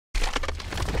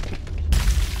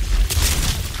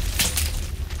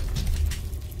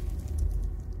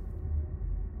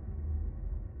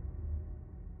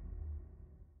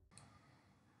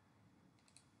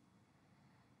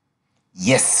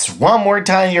Yes, one more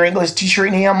time, your English teacher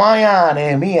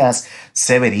Nehemias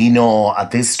Severino.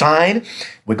 At this time,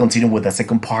 we continue with the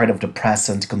second part of the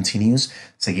present continuous.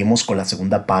 Seguimos con la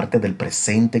segunda parte del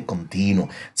presente continuo.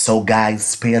 So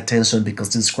guys, pay attention because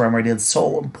this grammar is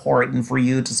so important for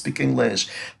you to speak English.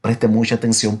 Preste mucha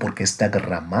atención porque esta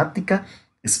gramática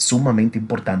es sumamente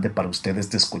importante para ustedes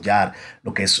desarrollar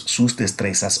lo que es sus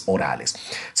destrezas orales.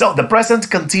 So, the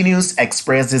present continuous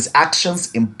expresses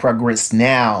actions in progress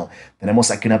now.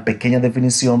 Tenemos aquí una pequeña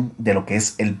definición de lo que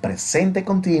es el presente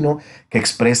continuo que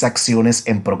expresa acciones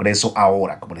en progreso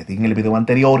ahora. Como les dije en el video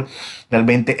anterior,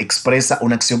 realmente expresa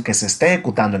una acción que se está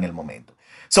ejecutando en el momento.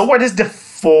 So, what is the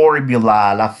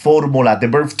formula? La fórmula, the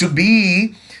verb to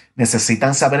be.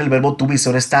 Necesitan saber el verbo to be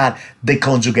suele estar the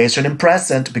conjugation in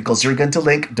present because you're going to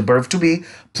link the verb to be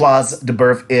plus the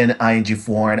verb in ing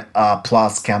form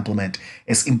plus complement.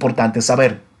 Es importante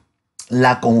saber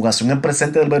la conjugación en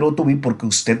presente del verbo to be porque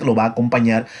usted lo va a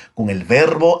acompañar con el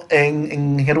verbo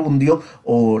en gerundio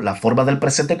o la forma del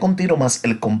presente continuo más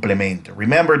el complemento.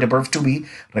 Remember the verb to be.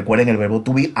 Recuerden el verbo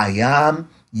to be. I am,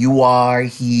 you are,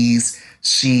 he's,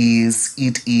 she's,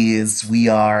 it is, we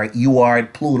are, you are,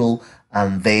 plural,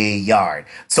 and they are.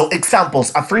 So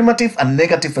examples, affirmative and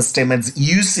negative statements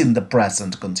using the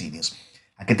present continuous.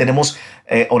 Aquí tenemos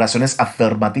oraciones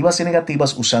afirmativas y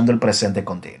negativas usando el presente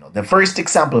continuo. The first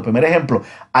example, el primer ejemplo,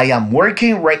 I am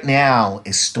working right now.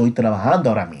 Estoy trabajando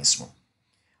ahora mismo.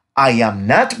 I am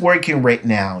not working right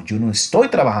now. Yo no estoy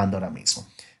trabajando ahora mismo.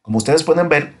 Como ustedes pueden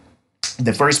ver,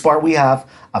 the first part we have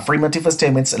affirmative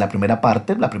statements. La primera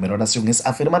parte, la primera oración es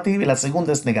afirmativa y la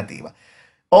segunda es negativa.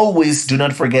 Always do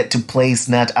not forget to place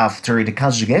not after the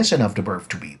conjugation of the verb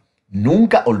to be.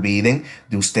 Nunca olviden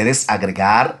de ustedes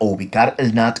agregar o ubicar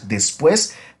el not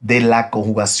después de la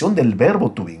conjugación del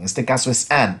verbo to be. En este caso es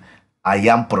an. I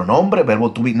am pronombre,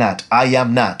 verbo to be not. I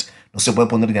am not. No se puede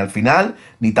poner ni al final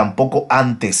ni tampoco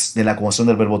antes de la conjugación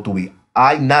del verbo to be.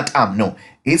 I not am. No,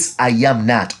 it's I am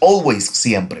not. Always,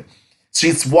 siempre.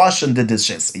 She's washing the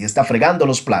dishes. Ella está fregando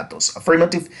los platos.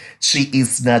 Affirmative. She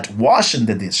is not washing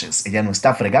the dishes. Ella no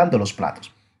está fregando los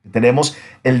platos. Tenemos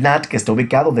el not que está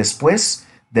ubicado después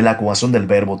de la conjugación del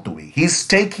verbo to be. He's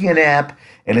taking a nap.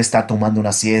 Él está tomando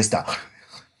una siesta.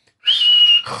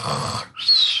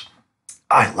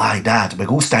 I like that. Me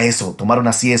gusta eso, tomar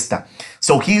una siesta.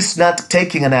 So he's not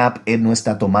taking a nap. Él no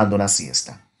está tomando una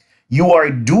siesta. You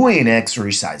are doing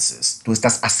exercises. Tú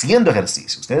estás haciendo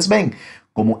ejercicio. Ustedes ven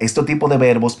como este tipo de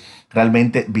verbos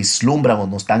realmente vislumbran o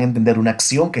nos dan a entender una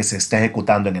acción que se está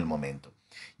ejecutando en el momento.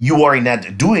 You are not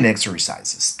doing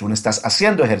exercises. Tú no estás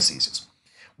haciendo ejercicios.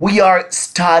 We are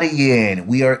studying.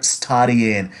 We are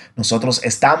studying. Nosotros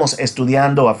estamos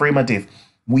estudiando. Affirmative.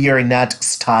 We are not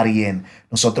studying.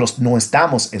 Nosotros no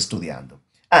estamos estudiando.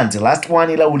 And the last one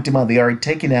y la última, they are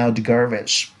taking out the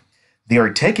garbage. They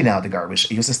are taking out the garbage.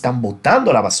 Ellos están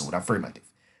botando la basura. Affirmative.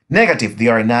 Negative, they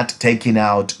are not taking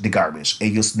out the garbage.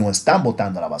 Ellos no están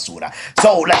botando la basura.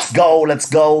 So,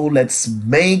 let's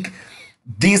make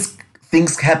these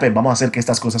things happen. Vamos a hacer que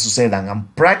estas cosas sucedan.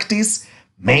 And practice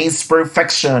makes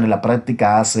perfection. La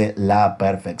práctica hace la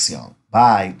perfección.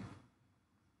 Bye.